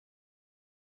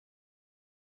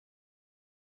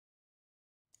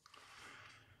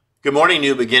Good morning,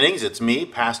 New Beginnings. It's me,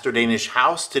 Pastor Danish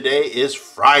House. Today is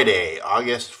Friday,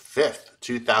 August 5th,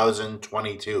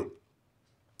 2022.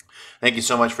 Thank you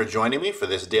so much for joining me for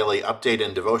this daily update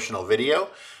and devotional video.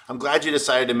 I'm glad you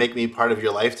decided to make me part of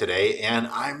your life today, and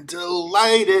I'm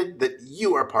delighted that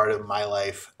you are part of my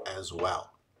life as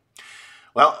well.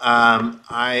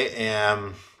 I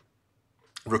am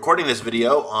recording this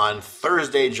video on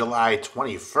Thursday, July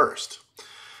 21st.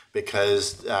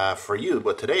 Because for you,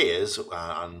 what today is,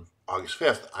 on August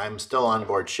 5th, I'm still on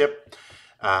board ship.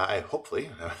 Hopefully,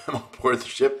 I'm on board the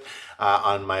ship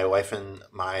on my wife and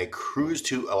my cruise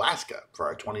to Alaska for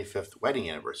our 25th wedding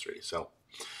anniversary. So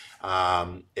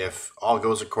if all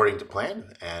goes according to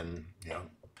plan and,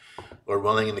 Lord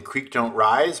willing, and the creek don't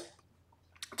rise,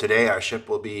 today our ship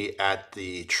will be at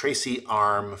the Tracy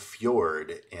Arm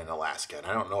Fjord in Alaska. And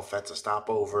I don't know if that's a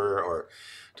stopover or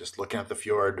just looking at the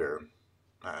fjord or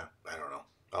I don't know.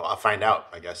 I'll find out,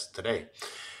 I guess, today.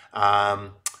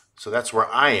 So that's where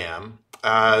I am.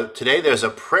 Today there's a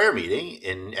prayer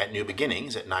meeting at New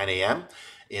Beginnings at 9 a.m.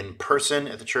 in person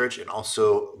at the church and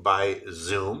also by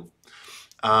Zoom.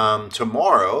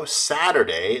 Tomorrow,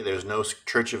 Saturday, there's no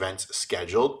church events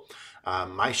scheduled.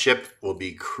 My ship will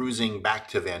be cruising back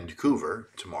to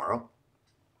Vancouver tomorrow.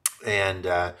 And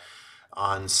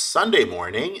on Sunday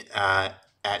morning at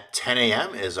 10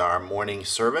 a.m. is our morning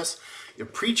service. The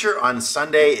preacher on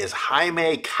Sunday is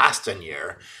Jaime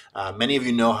Castañer. Many of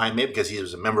you know Jaime because he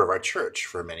was a member of our church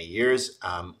for many years.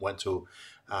 Went to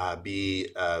be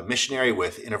a missionary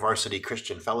with InterVarsity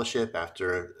Christian Fellowship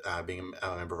after being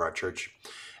a member of our church.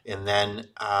 And then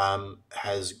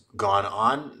has gone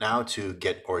on now to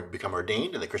become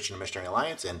ordained in the Christian Missionary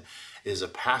Alliance and is a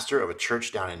pastor of a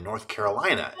church down in North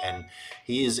Carolina. And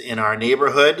he's in our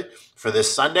neighborhood for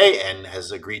this Sunday and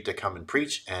has agreed to come and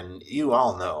preach. And you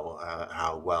all know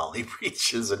how well he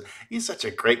preaches. And he's such a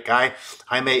great guy.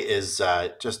 Jaime is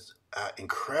just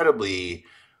incredibly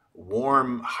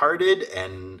warm-hearted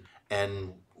and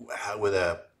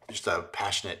with just a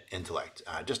passionate intellect,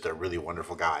 just a really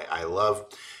wonderful guy. I love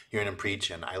hearing him preach,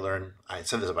 and I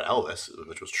said this about Elvis,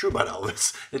 which was true about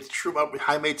Elvis. It's true about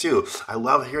Jaime too. I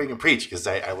love hearing him preach because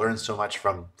I learned so much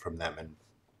from them.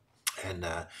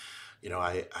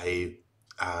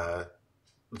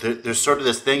 There's sort of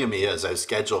this thing in me as I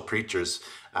schedule preachers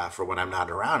for when I'm not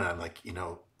around, and I'm like,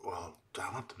 well,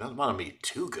 I don't want to be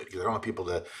too good because I don't want people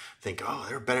to think, oh,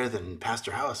 they're better than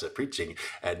Pastor House at preaching.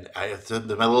 And my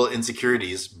little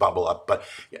insecurities bubble up. But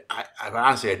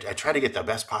honestly, I try to get the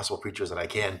best possible preachers that I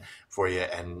can for you.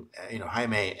 And,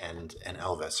 Jaime and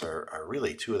Elvis are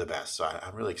really two of the best. So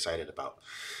I'm really excited about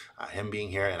him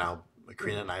being here. And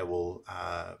Karina and I will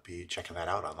be checking that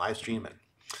out on live stream and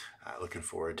looking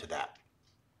forward to that.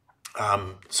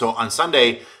 So on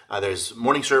Sunday, there's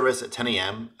morning service at 10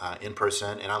 a.m. In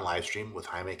person and on live stream with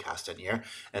Jaime Castañer.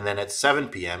 And then at 7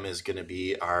 p.m. is going to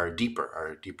be our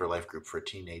deeper life group for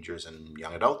teenagers and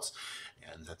young adults.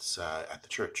 And that's at the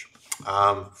church.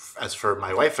 As for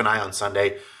my wife and I on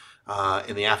Sunday,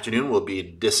 in the afternoon, we'll be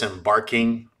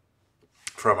disembarking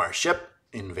from our ship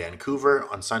in Vancouver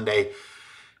on Sunday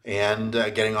and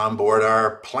getting on board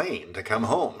our plane to come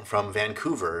home from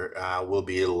Vancouver. We'll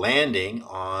be landing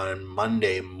on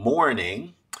Monday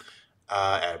morning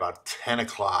at about 10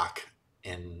 o'clock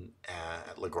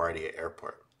at LaGuardia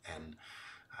Airport. And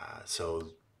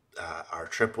so our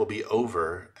trip will be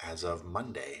over as of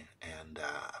Monday. And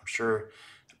I'm sure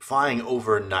flying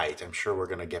overnight, I'm sure we're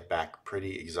going to get back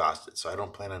pretty exhausted. So I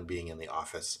don't plan on being in the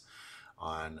office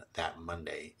on that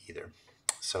Monday either.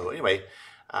 So anyway,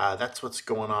 that's what's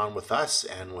going on with us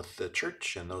and with the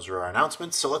church, and those are our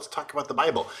announcements. So let's talk about the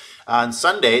Bible. On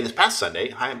Sunday, this past Sunday,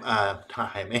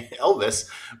 Elvis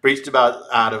preached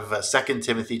out of 2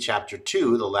 Timothy chapter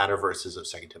 2, the latter verses of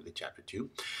 2 Timothy chapter 2,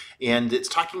 and it's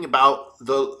talking about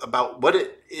what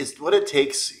it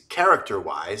takes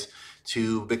character-wise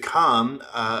to become,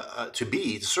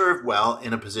 to serve well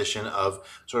in a position of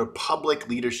sort of public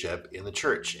leadership in the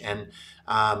church. And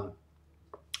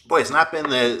boy, it's not been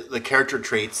the character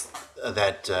traits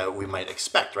that we might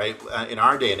expect, right? In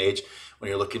our day and age, when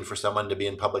you're looking for someone to be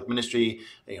in public ministry,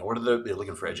 you're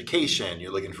looking for education,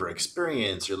 you're looking for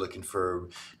experience, you're looking for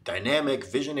dynamic,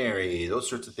 visionary, those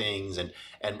sorts of things. And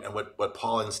what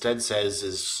Paul instead says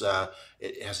is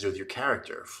it has to do with your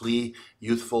character. Flee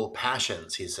youthful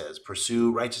passions, he says.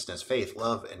 Pursue righteousness, faith,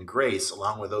 love, and grace,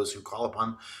 along with those who call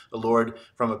upon the Lord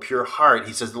from a pure heart.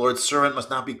 He says the Lord's servant must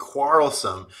not be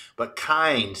quarrelsome, but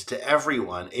kind to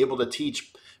everyone, able to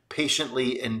teach,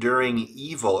 patiently enduring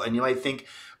evil. And you might think,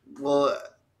 well,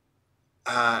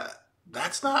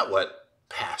 that's not what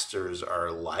pastors are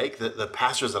like. The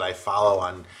pastors that I follow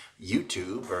on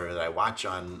YouTube or that I watch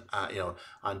on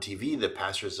on TV, the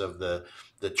pastors of the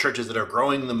churches that are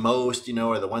growing the most,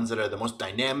 are the ones that are the most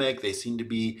dynamic. They seem to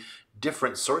be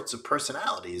different sorts of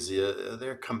personalities.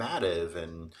 They're combative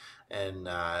and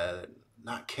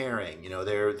not caring.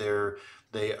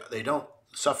 They don't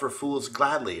suffer fools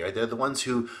gladly. Right? They're the ones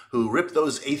who rip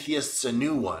those atheists a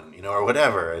new one, or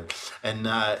whatever. And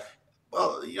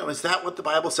is that what the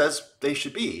Bible says they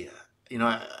should be?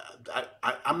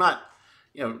 I'm not,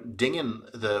 dinging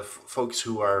the folks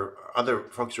who are other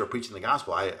folks who are preaching the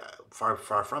gospel. I far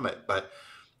from it. But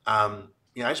I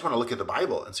just want to look at the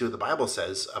Bible and see what the Bible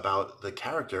says about the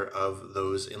character of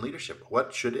those in leadership.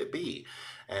 What should it be?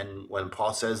 And when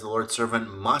Paul says the Lord's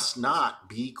servant must not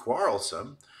be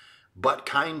quarrelsome, but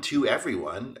kind to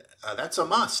everyone, that's a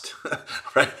must,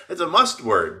 right? It's a must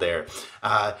word there.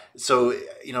 So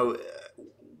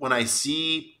when I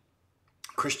see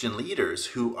Christian leaders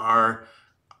who are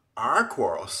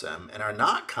quarrelsome and are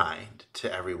not kind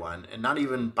to everyone, and not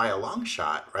even by a long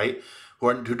shot, right?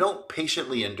 Who don't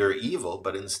patiently endure evil,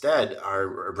 but instead are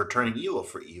returning evil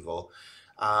for evil.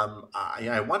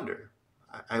 I wonder.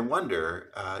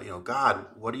 God,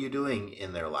 what are you doing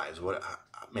in their lives? What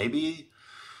maybe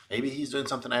He's doing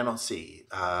something I don't see.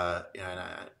 But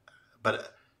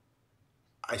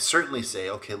I certainly say,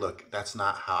 okay, look, that's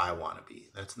not how I want to be.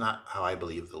 That's not how I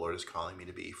believe the Lord is calling me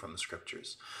to be from the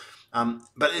scriptures.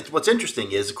 But what's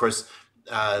interesting is, of course,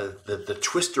 the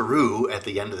twisteroo at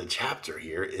the end of the chapter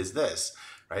here is this,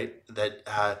 right?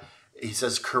 That he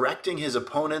says, correcting his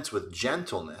opponents with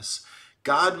gentleness,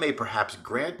 God may perhaps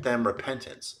grant them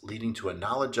repentance, leading to a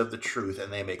knowledge of the truth,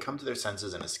 and they may come to their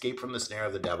senses and escape from the snare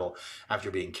of the devil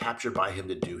after being captured by him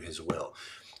to do his will.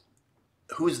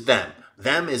 Who's them?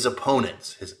 Them is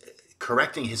opponents.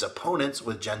 Correcting his opponents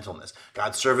with gentleness.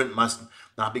 God's servant must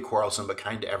not be quarrelsome, but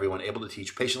kind to everyone, able to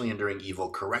teach, patiently enduring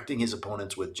evil, correcting his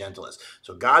opponents with gentleness.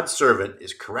 So God's servant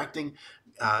is correcting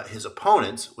his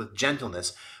opponents with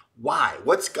gentleness. Why?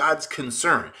 What's God's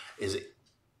concern? Is it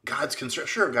God's concern?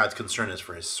 Sure, God's concern is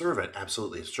for his servant,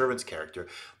 absolutely, his servant's character.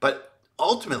 But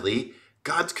ultimately,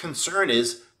 God's concern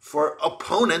is for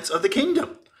opponents of the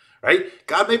kingdom, right?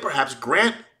 God may perhaps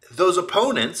grant those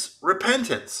opponents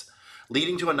repentance,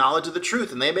 leading to a knowledge of the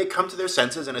truth, and they may come to their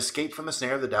senses and escape from the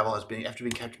snare of the devil after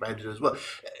being captured by him to do his will.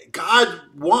 God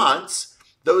wants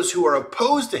those who are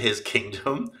opposed to his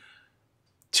kingdom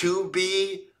to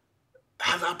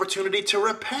have the opportunity to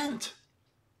repent.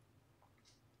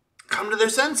 Come to their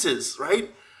senses,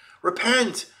 right?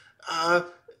 Repent.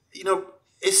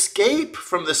 Escape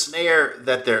from the snare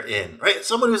that they're in, right?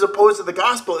 Someone who's opposed to the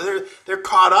gospel, they're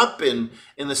caught up in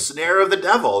the snare of the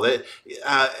devil.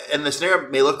 And the snare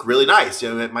may look really nice.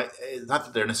 It might, not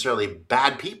that they're necessarily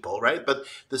bad people, right? But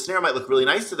the snare might look really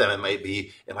nice to them. It might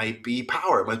be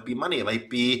power. It might be money. It might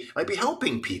be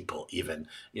helping people even.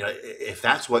 If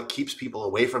that's what keeps people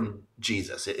away from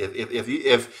Jesus.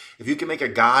 If you can make a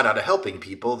god out of helping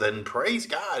people, then praise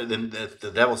God. Then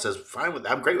the devil says, fine,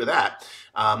 I'm great with that.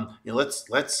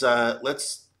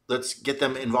 Let's get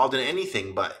them involved in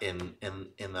anything but in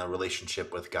the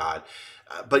relationship with God.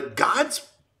 But God's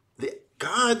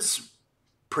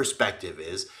perspective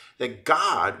is that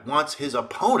God wants his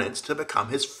opponents to become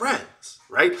his friends,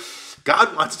 right?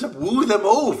 God wants to woo them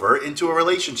over into a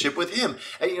relationship with him.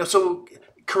 And so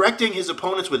correcting his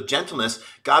opponents with gentleness,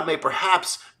 God may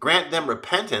perhaps grant them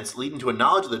repentance, leading to a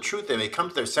knowledge of the truth. They may come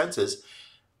to their senses.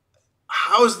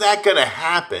 How's that going to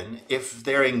happen if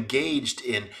they're engaged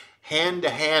in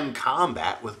hand-to-hand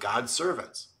combat with God's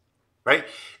servants, right?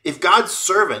 If God's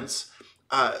servants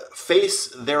face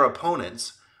their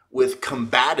opponents with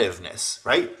combativeness,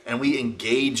 right, and we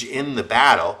engage in the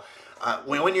battle,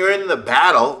 when you're in the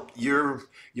battle, your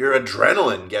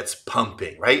adrenaline gets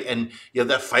pumping, right? And you have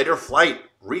that fight or flight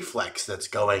reflex that's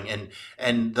going,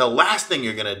 and the last thing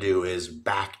you're going to do is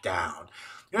back down.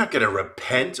 You're not going to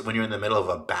repent when you're in the middle of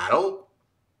a battle.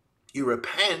 You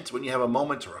repent when you have a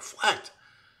moment to reflect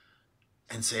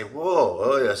and say,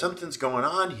 whoa, something's going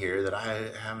on here that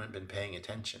I haven't been paying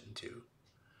attention to.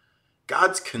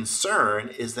 God's concern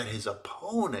is that his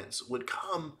opponents would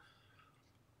come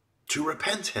to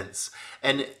repentance.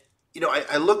 And,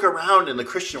 I look around in the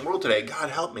Christian world today, God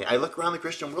help me. I look around the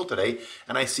Christian world today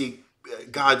and I see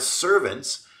God's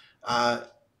servants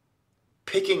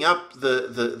picking up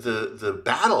the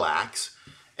battle axe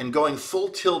and going full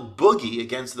tilt boogie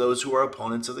against those who are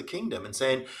opponents of the kingdom and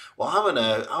saying, well, I'm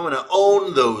gonna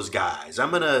own those guys.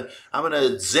 I'm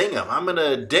gonna zing them. I'm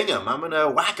gonna ding them. I'm gonna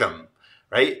whack them.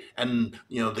 right? And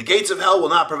the gates of hell will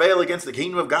not prevail against the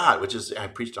kingdom of God, which is I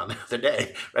preached on the other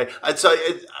day, right? And so,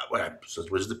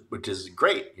 which is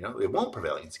great. It won't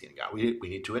prevail against the kingdom of God. We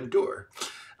need to endure.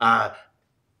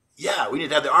 Yeah, we need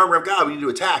to have the armor of God. We need to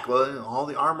attack. Well, all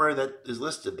the armor that is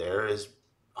listed there is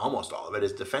almost all of it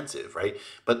is defensive, right?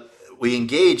 But we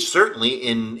engage certainly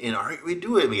we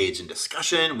do engage in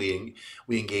discussion. We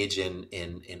engage in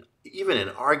even in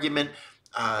argument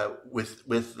with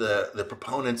the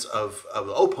proponents of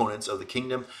the opponents of the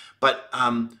kingdom. But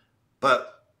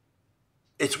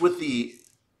it's with the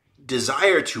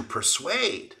desire to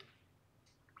persuade.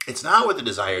 It's not with the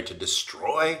desire to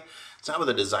destroy. It's not with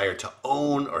a desire to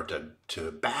own or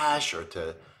to bash or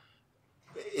to.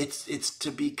 It's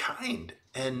to be kind,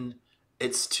 and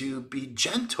it's to be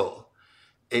gentle.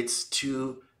 It's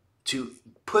to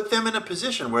put them in a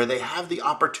position where they have the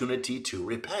opportunity to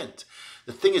repent.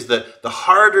 The thing is that the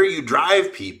harder you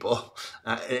drive people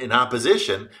in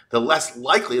opposition, the less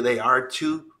likely they are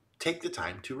to take the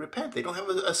time to repent. They don't have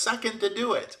a second to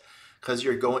do it because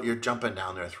you're jumping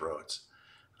down their throats.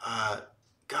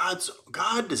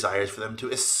 God desires for them to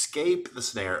escape the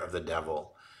snare of the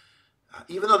devil.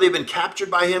 Even though they've been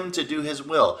captured by him to do his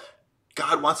will,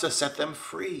 God wants to set them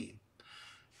free.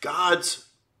 God's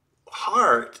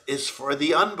heart is for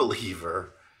the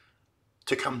unbeliever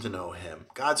to come to know him.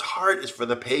 God's heart is for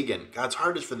the pagan. God's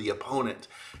heart is for the opponent.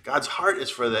 God's heart is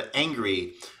for the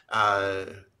angry,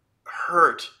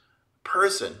 hurt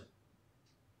person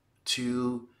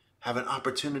to have an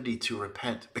opportunity to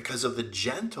repent because of the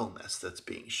gentleness that's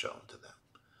being shown to them,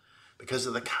 because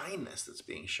of the kindness that's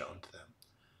being shown to them.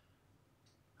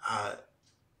 I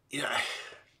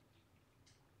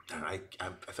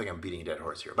think I'm beating a dead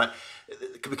horse here, but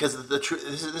because the truth,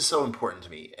 this is so important to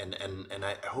me, and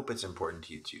I hope it's important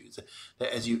to you too.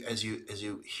 That as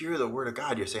you hear the word of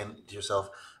God, you're saying to yourself,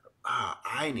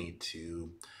 I need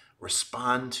to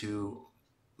respond to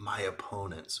my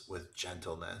opponents with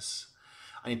gentleness.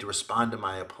 I need to respond to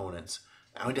my opponents.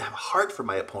 I need to have a heart for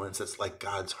my opponents that's like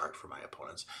God's heart for my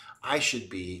opponents. I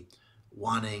should be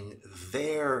wanting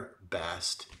their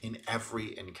best in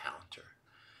every encounter.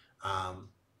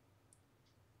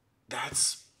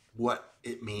 That's what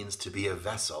it means to be a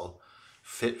vessel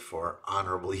fit for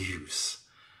honorable use.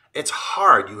 It's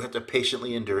hard. You have to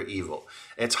patiently endure evil.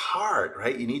 It's hard,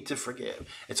 right? You need to forgive.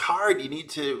 It's hard. You need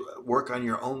to work on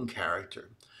your own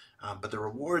character. But the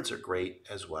rewards are great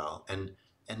as well. And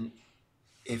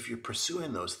if you're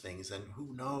pursuing those things, then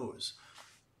who knows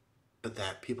but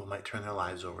that people might turn their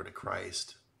lives over to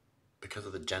Christ because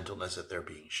of the gentleness that they're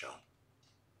being shown.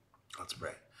 Let's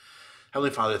pray. Heavenly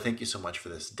Father, thank you so much for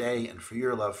this day and for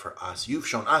your love for us. You've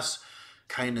shown us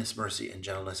kindness, mercy, and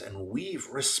gentleness, and we've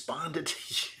responded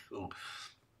to you.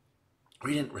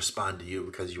 We didn't respond to you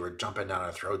because you were jumping down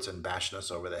our throats and bashing us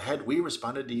over the head. We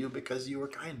responded to you because you were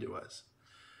kind to us.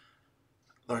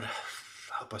 Lord,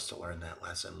 help us to learn that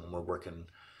lesson when we're working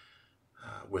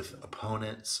with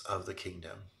opponents of the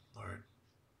kingdom. Lord,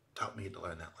 help me to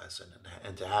learn that lesson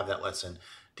and to have that lesson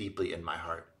deeply in my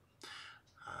heart.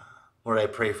 Lord, I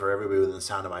pray for everybody within the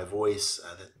sound of my voice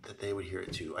that they would hear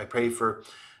it too. I pray for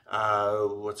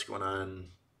what's going on.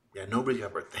 Yeah, nobody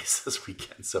got birthdays this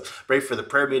weekend. So pray for the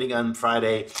prayer meeting on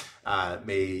Friday.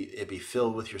 May it be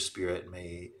filled with your spirit.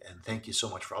 And thank you so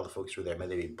much for all the folks who are there. May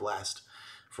they be blessed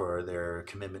for their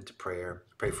commitment to prayer.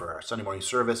 Pray for our Sunday morning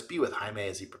service. Be with Jaime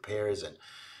as he prepares and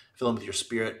fill him with your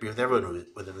spirit. Be with everyone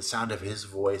within the sound of his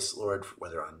voice, Lord,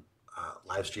 whether on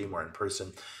live stream or in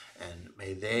person. And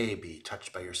may they be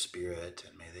touched by your spirit,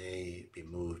 and may they be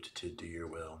moved to do your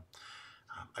will.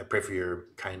 I pray for your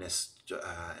kindness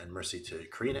and mercy to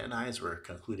Karina and I as we're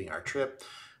concluding our trip.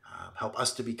 Help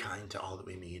us to be kind to all that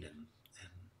we meet and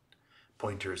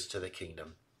pointers to the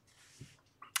kingdom.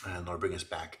 And Lord, bring us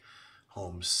back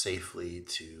home safely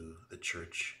to the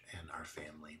church and our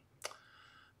family.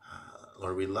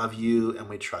 Lord, we love you and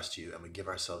we trust you and we give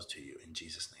ourselves to you in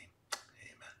Jesus' name.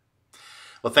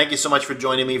 Well, thank you so much for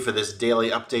joining me for this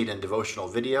daily update and devotional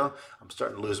video. I'm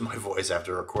starting to lose my voice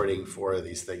after recording 4 of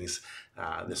these things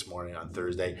this morning on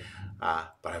Thursday,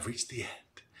 but I've reached the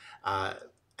end.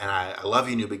 And I love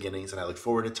you, New Beginnings, and I look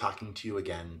forward to talking to you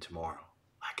again tomorrow.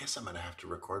 I guess I'm going to have to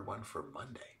record one for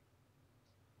Monday.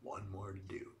 One more to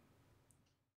do.